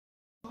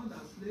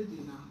laid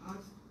in our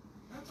hearts,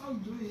 let us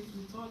do it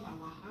with all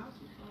our heart,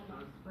 with all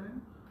our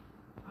strength,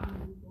 and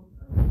with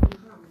whatever we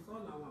have, with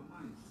all our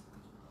minds.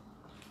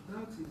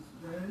 That is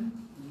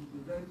when we will be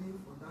ready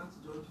for that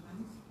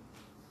judgment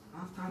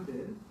after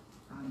death,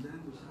 and then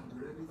we shall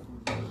be ready for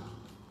death.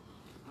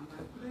 And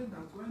I pray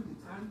that when the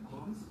time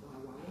comes for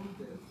our own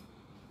death,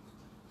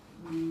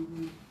 we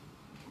will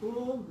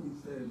go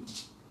with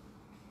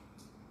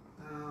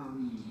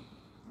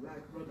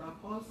like Brother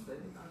Paul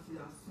said, as he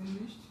has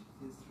finished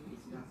his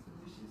race, he has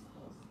finished his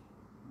course.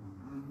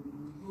 And we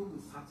will go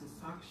with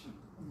satisfaction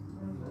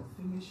of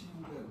finishing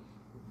well.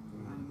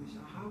 And we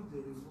shall have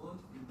the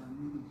reward in the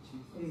name of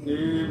Jesus.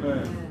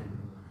 Amen.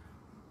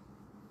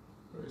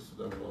 Praise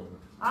the Lord.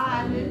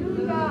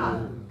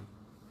 Hallelujah.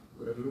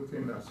 We're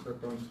looking at 2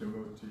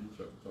 Timothy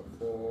chapter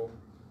 4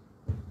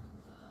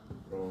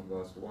 from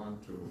verse 1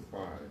 to 5.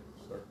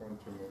 2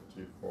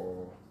 Timothy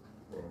 4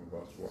 from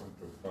verse 1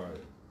 to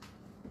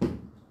 5.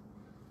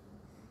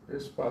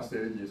 This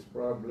passage is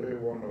probably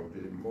one of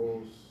the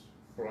most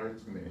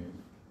frightening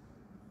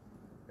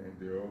in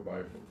the whole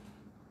Bible.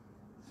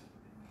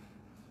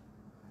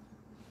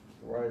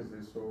 Why is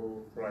it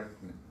so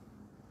frightening?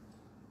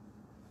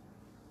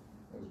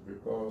 It's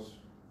because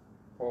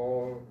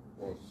Paul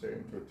was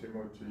saying to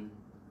Timothy,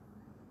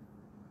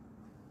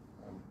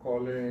 I'm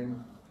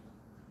calling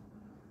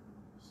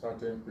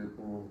certain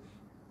people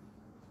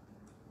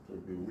to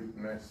be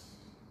witness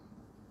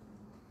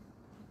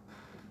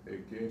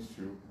against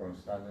you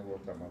concerning what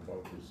I'm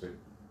about to say.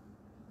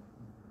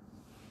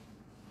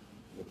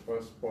 The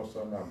first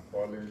person I'm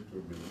calling to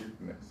be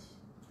witness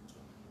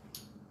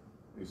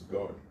is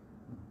God,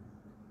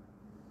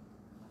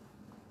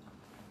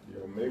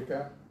 your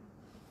maker,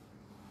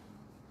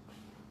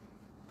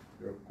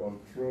 your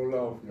controller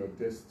of your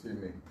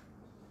destiny.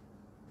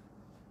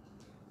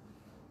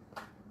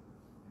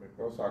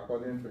 Because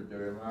according to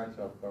Jeremiah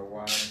chapter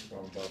 1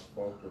 from verse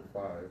 4 to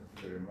 5,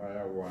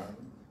 Jeremiah 1,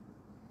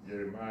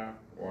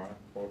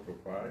 4 to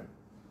 5,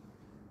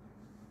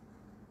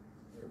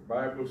 the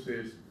Bible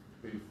says,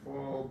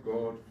 before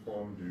God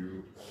formed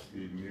you,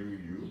 he knew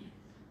you.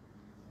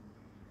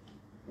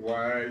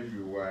 While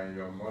you were in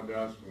your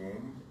mother's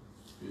womb,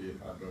 he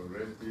had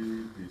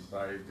already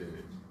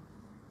decided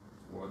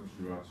what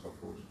you are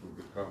supposed to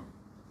become.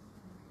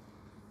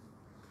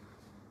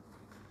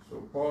 So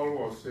Paul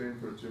was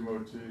saying to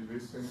Timothy,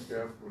 listen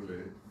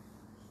carefully.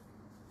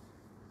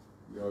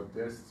 Your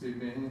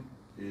destiny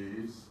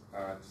is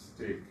at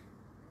stake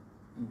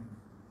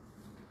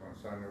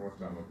concerning what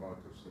I'm about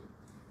to say.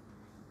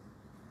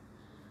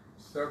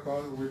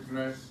 Second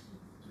witness,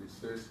 he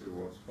says he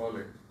was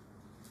calling,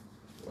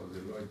 was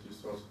the Lord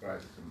Jesus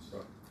Christ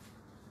himself.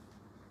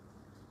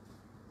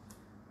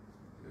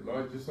 The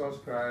Lord Jesus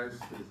Christ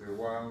is the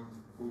one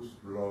whose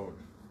blood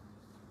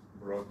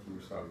brought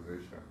you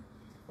salvation.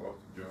 4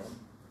 John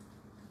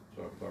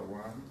chapter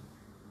 1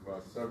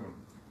 verse 7.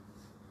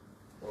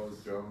 4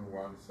 John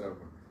 1 7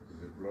 is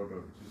the blood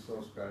of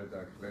Jesus Christ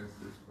that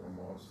cleanses from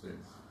all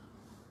sins.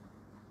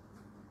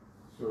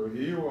 So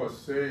he was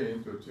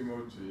saying to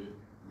Timothy,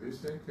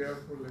 listen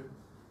carefully.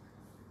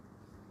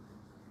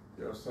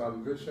 Your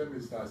salvation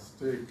is at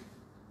stake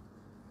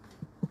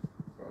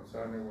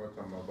concerning what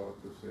I'm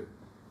about to say.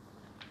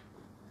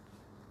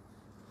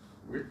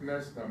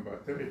 Witness number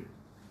 3.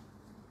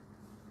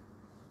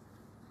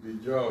 The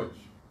judge,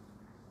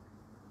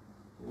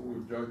 who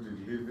will judge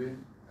the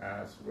living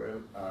as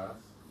well as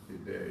the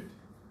dead.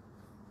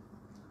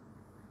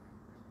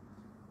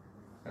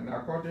 And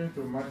according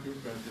to Matthew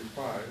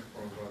 25,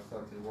 from verse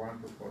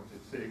 31 to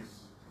 46,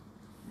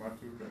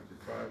 Matthew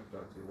 25,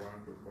 31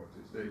 to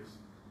 46,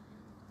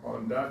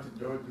 on that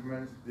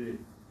judgment day,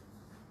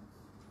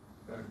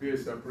 there will be a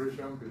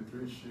separation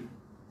between sheep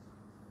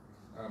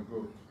and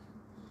goat.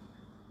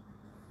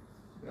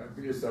 There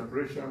will be a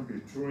separation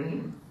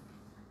between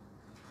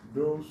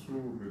those who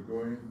will be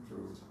going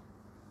to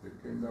the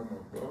kingdom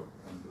of God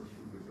and those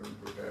who will be going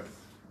to hell.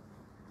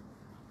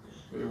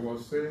 So he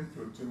was saying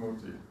to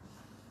Timothy,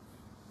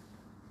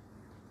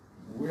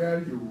 where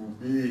you will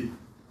be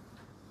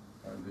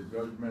on the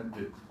judgment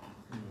day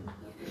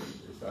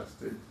is at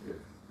stake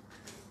here.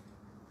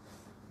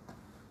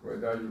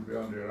 Whether you be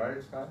on the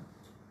right hand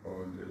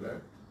or on the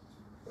left,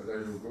 whether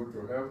you go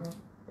to heaven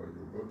or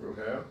you go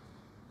to hell,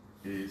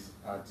 is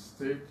at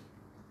stake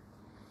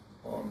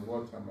on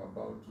what I'm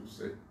about to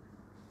say.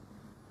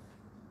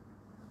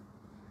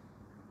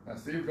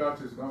 As if that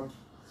is not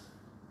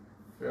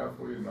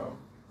fearful enough,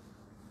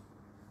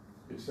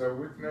 it's a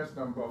witness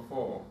number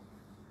 4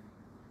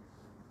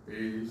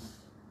 is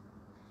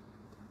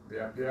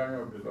the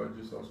appearing of the Lord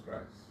Jesus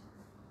Christ,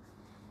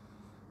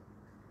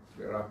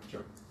 the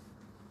rapture,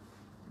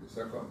 the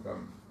second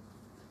coming.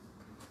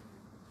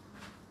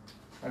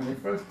 And in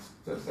 1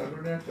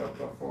 Thessalonians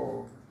chapter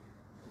 4,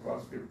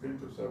 verse 15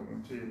 to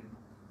 17,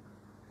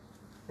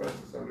 1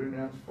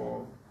 Thessalonians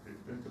 4,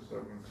 15 to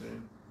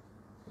 17,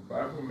 the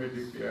Bible made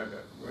it clear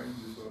that when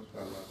Jesus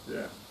shall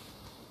appear,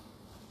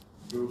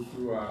 those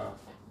who are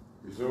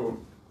his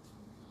own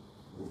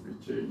will be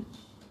changed,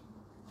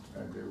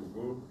 and they will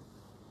go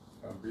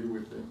and be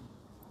with him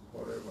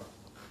forever.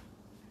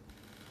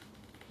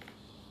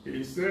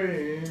 He's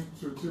saying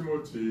to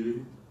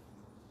Timothy,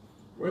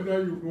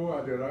 whether you go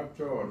at the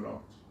rapture or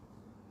not,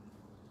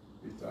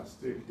 it's at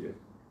stake here.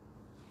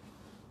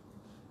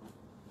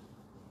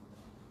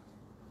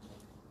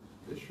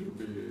 It should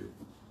be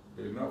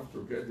enough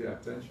to get the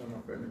attention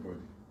of anybody.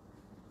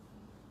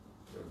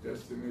 Your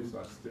destiny is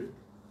at stake.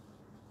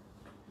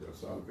 Your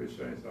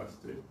salvation is at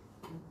stake.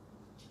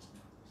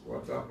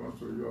 What happens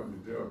to you on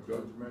the day of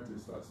judgment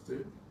is at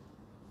stake.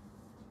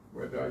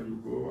 Whether you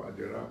go at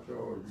the rapture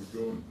or you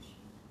don't.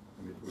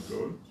 And if you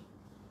don't,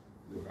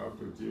 you have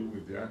to deal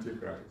with the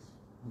Antichrist.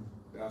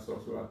 That's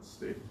also at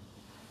stake.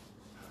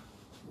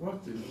 What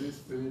is this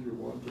thing you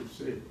want to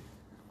say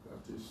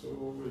that is so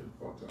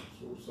important,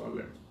 so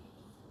solemn?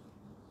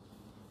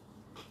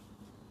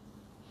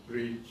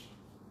 Preach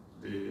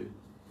the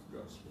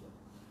gospel.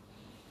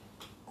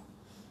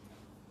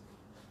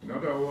 In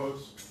other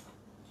words,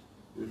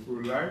 if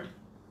you like,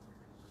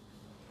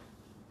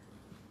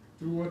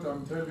 do what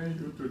I'm telling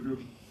you to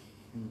do.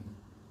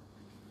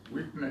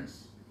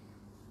 Witness.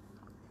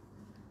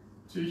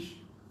 Teach.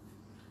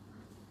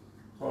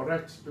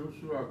 Correct those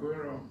who are going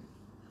wrong.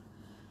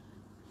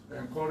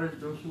 Encourage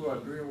those who are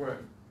doing well.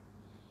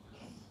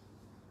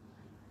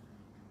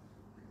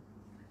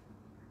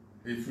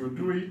 If you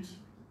do it,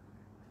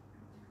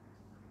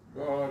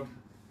 God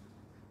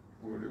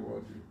will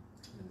reward you.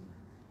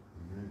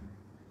 Amen.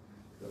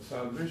 Your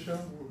salvation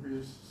will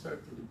be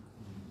settled.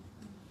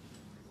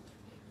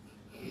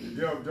 In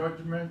the day of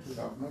judgment, you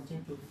have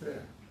nothing to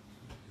fear.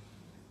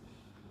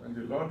 When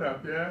the Lord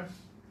appears,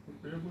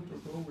 you'll be able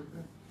to go with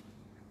him.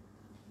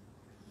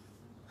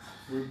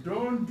 If you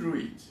don't do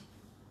it,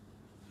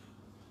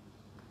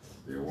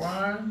 the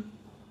one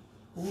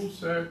who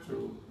said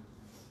to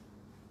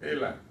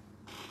Eli,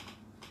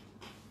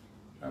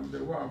 I'm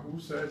the one who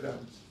said that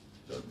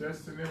your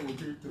destiny will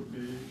be to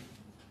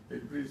be a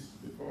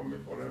priest before me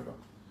forever.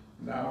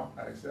 Now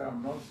I say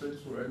I'm not saying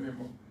so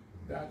anymore.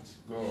 That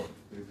God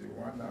is the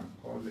one I'm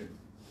calling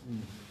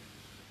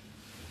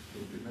to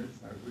be my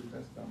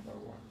witness number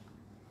one.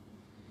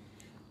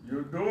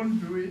 You don't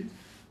do it,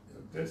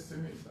 your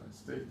destiny is at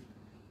stake.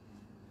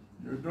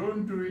 You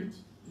don't do it,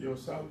 your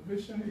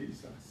salvation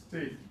is at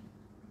stake.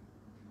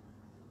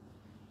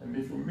 And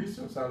if you miss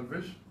your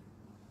salvation,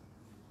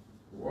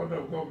 the word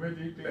of God made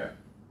it clear.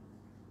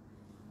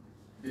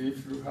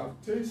 If you have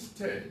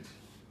tasted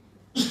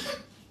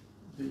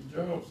the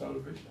joy of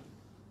salvation,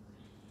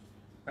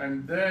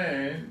 and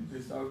then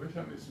the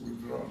salvation is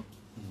withdrawn,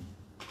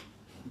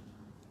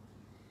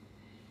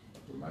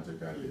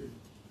 automatically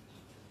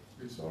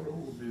the sorrow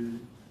will be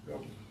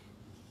double.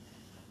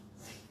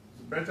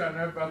 It's better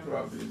never to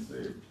have been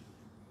saved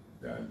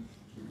than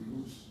to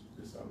lose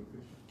the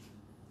salvation.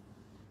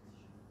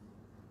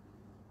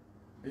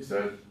 He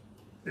said,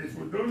 if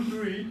you don't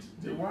do it,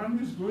 the one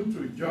who is going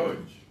to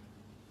judge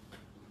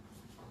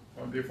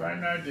on the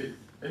final day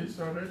is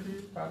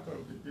already part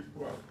of the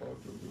people who are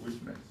called to be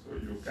witness. So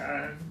you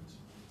can't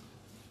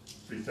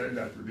pretend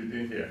that you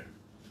didn't hear.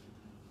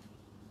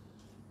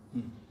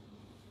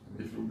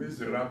 If you miss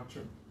the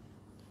rapture,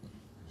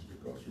 it's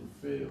because you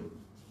failed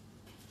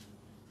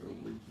to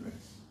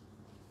witness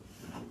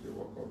to the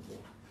work of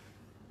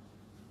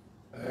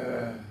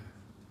God.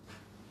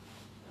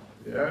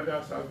 The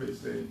elders have been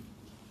saying,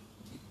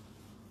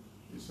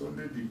 it's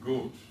only the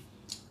goat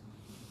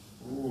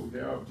who will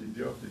hear of the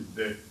day of his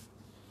death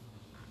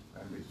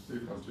and he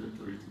still continue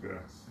to eat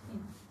grass.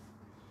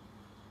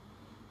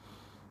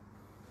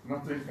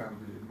 Nothing can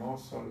be more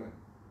solemn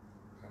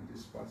than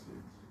this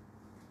passage.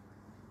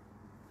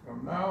 From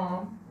now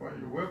on, when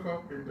you wake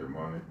up in the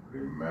morning,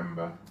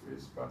 remember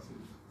this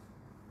passage.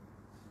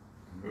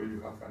 And know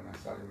you have an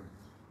assignment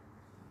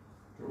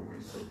to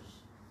win souls.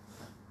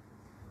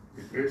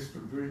 The grace to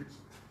do it,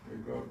 may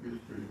God give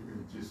to you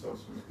in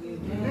Jesus'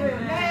 name.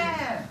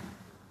 Amen.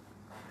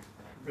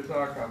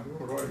 Peter can do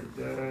right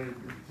there.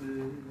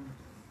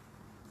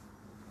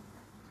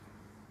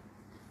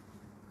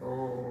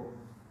 Oh,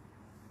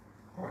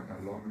 quite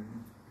a long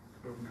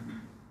domain.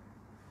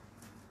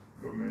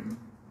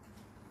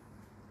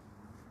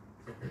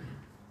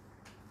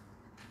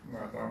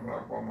 Madame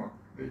Rakoma,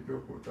 they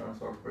joke with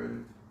us of a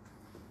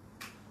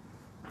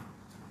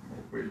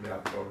mobile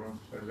attorney,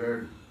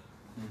 salary.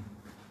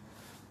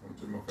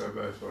 Until my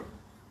father said,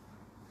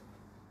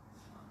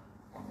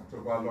 I'm not a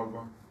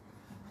ballogger.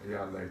 I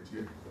like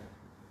you.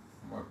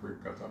 My quick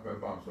cut up a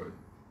bouncer.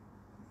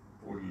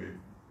 Only.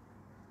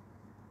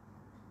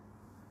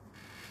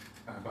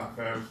 And my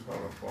first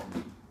sort of form.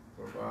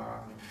 So,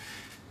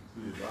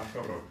 that's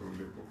sort of to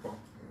live for.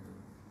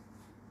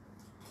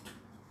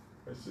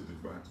 I see the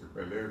branch of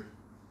Pelé.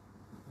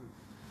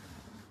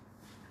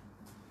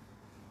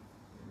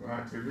 I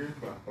to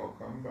live back or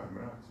come by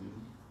Mercy.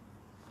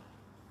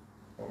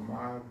 Or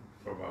my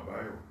from a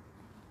bio.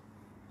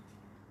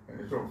 And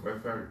it's all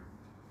very.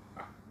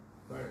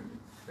 And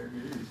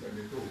it is, and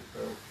it's all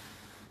fell.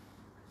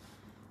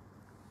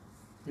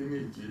 Kí ni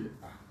ìdí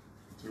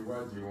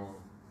ìwádìí wọn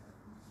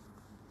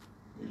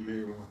ilé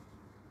wọn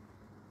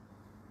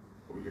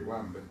kò lè wà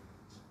ńbẹ̀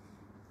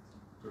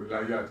tó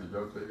láyé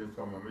àtijọ́ tẹ́lẹ̀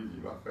tọmọ méjì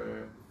bá fẹ́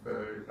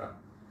rà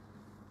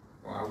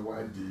wọn á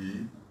wádìí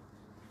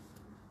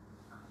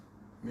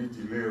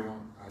nídìílé wọn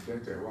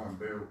adẹ́tẹ̀ wà ń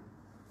bẹ̀ o,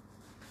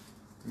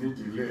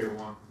 nídìílé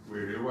wọn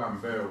wèrè wà ń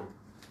bẹ̀ o,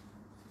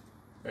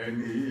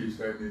 ẹni yìí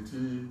sẹni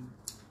tí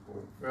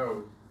òun fẹ́ o,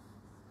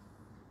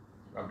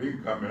 tàbí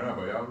nǹkan mìíràn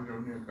bóyá ó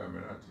ní nǹkan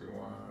mìíràn tí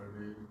wọ́n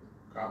rí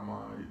ká mọ́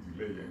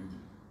ìdílé yẹn dì.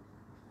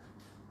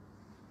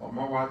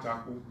 Ọmọ wa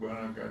takú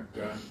gbọ́nrán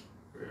gángan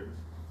pé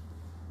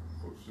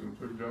kò sí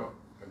tó jọ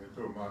ẹni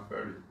tó máa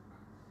fẹ́ rí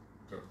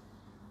tó.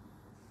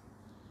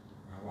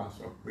 Àwa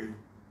sọ pé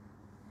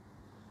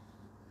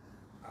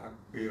a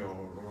pé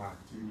ọ̀run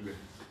àti ilẹ̀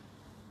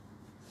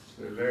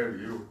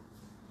ṣẹlẹ́rìí o,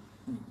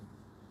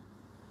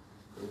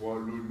 ìwọ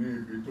ló ní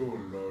ibi tó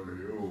ń lọ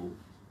rèé o,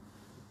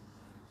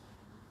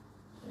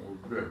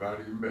 ojú ẹ̀ bá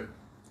rí mbẹ̀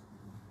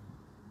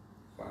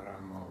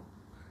faramọ́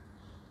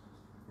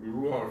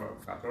irú ọ̀rọ̀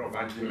kàtọ́rọ̀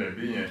bá jinlẹ̀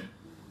bí yẹn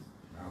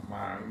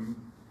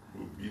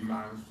òbí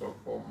máa ń sọ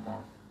fọ́mọ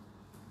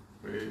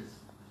pé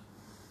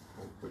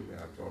òpèlè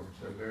àtọ̀run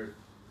ṣẹlẹ́rìí.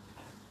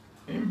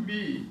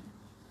 Níbí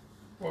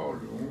Paul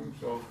ń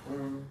sọ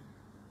fún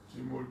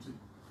Timothy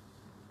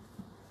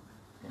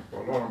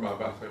Ọlọ́run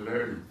bàbá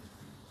ṣẹlẹ́rìí,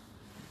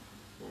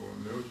 òun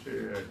ló ṣe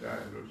ẹ̀dá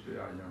ẹ̀, ló ṣe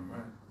àyànmọ́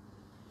ẹ̀.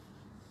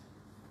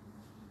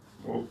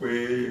 Mo pe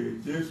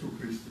Jésù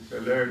Kristi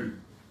ṣẹlẹ́rìí,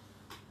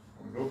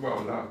 òun ló gbà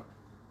ọ́ là.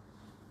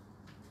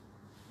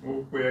 Mo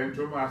pe ẹni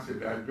tó máa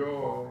ṣèdájọ́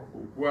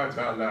òkú àti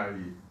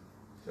alààyè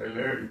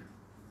ṣẹlẹ́rìí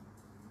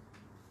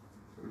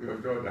lórí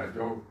ọjọ́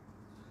ìdájọ́.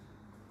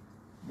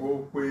 Mo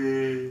pe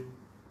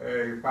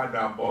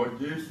ìpadàbọ̀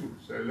Jésù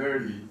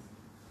ṣẹlẹ́rìí.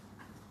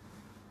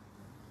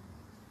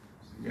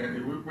 Ìyẹn ni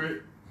wípé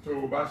tó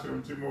o bá ṣe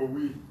ohun tí mo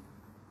wí,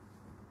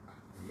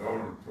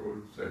 Ọlọ́run tó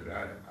ṣẹ̀dá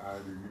á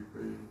rí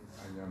wípé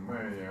àyànmọ́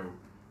ẹ̀yẹn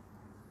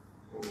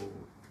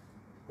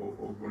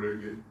o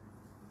gúnrégé.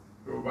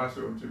 Tó o bá ṣe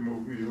ohun tí mo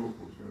wí o,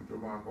 kò sí ohun tó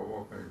máa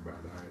fọwọ́ kan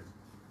ìgbàlà ẹ̀.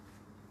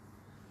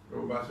 Tó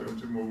o bá ṣe ohun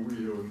tí mo wí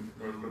o,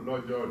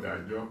 lọ́jọ́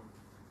ìdájọ́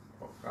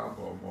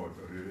ọ̀káàbọ̀ ọmọ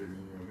ọ̀dọ̀ rere ni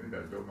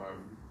onídàájọ́ máa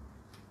wí.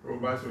 Tó o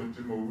bá ṣe ohun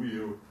tí mo wí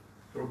o,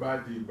 tó bá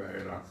di ìgbà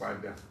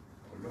ìràpadà,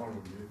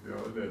 Ọlọ́run ní fi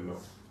ọ́ lẹ̀ lọ.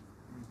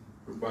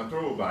 Ṣùgbọ́n tó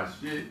o bá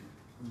ṣe,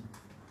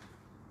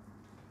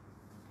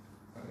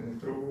 ẹni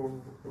tó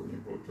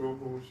òyìnbó tó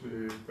ṣe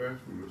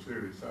pẹ́ńsù ló ṣe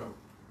rìsáwò,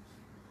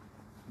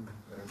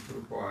 ẹni tó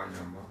kọ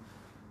àyànmọ́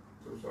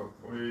tó sọ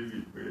fún Élì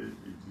pé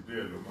ìdílé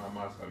ẹ̀ ló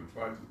máa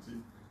ṣàlùfáà títí,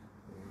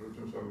 òun ló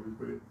tún sọ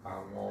wípé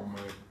àwọn ọmọ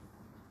ẹ̀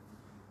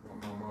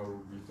wọ́n máa ru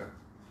gítà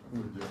tó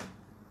jẹun.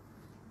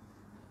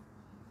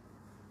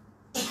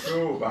 Tó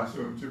o bá ṣe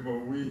ohun tí mo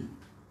wí,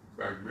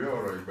 gbàgbé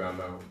ọ̀rọ̀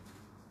ìgbàlà o.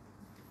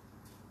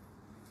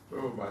 Tó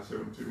o bá ṣe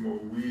ohun tí mo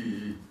wí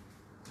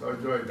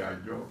lọ́jọ́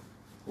ìdájọ́,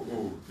 kó o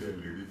tiẹ̀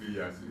lè rí bí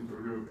yà sí,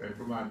 nítorí ẹni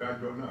tó máa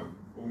dájọ́ náà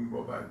ó ń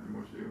gbọ́ báyìí bí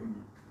mo ṣe ń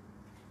wí.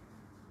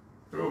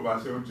 Tó o bá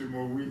ṣe ohun tí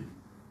mo wí,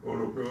 o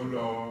rò pé ó ń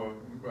lọ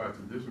nígbà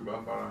tí Jésù bá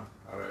fara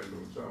ara ẹ̀ ló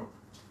ń sọ̀rọ̀.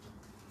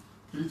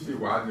 Kí sì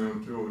wá ní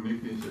ohun tí o ní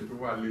kí n ṣe tó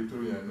wà lé tó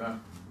yẹn náà,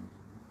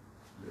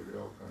 lèrè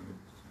ọkàn ni.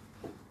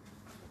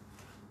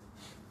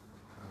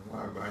 Àwọn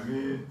àgbà ní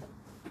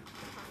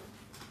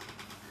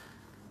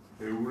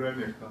ewúrẹ́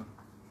nìkan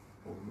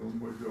òun ló ń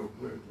gbọ́jọ́ ọkú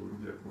ẹ̀ tó ń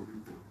jẹ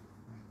koríko.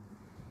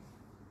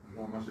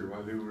 Ọlọ́run má ṣe wá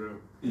léwúrẹ́ o.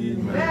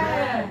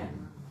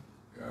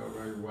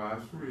 Ọ̀rọ̀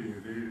ìwàásù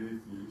ìrere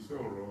kì í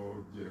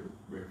sọ̀rọ̀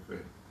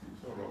jẹ̀gbẹ̀fẹ̀, kì í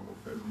sọ̀rọ̀ mo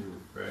fẹ́ mi ò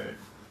fẹ́.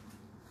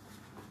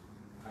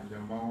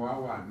 Àyànmọ́ wa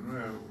wà nínú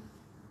ẹ̀ o.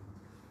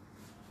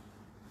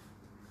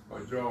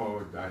 Ọjọ́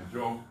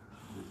ìdájọ́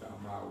ìta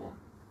máa wà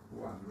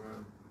nínú ẹ̀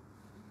o.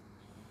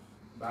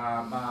 Bá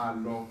a máa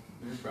lọ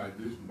nígbà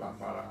Jésù bá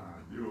fara hàn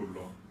àbí ò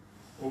lọ.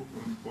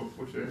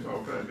 Ó ṣe ń sọ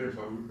fẹ́ lè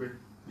sọ wípé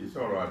kì í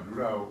sọ̀rọ̀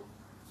àdúrà o,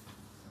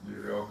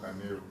 ìrè ọkàn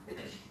ni o.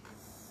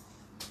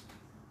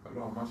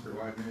 Ọlọ́run má ṣe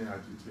wá ní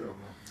àjèjì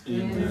ọmọ.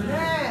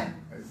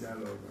 Ẹ jẹ́ á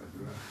lọ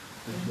gbàdúrà.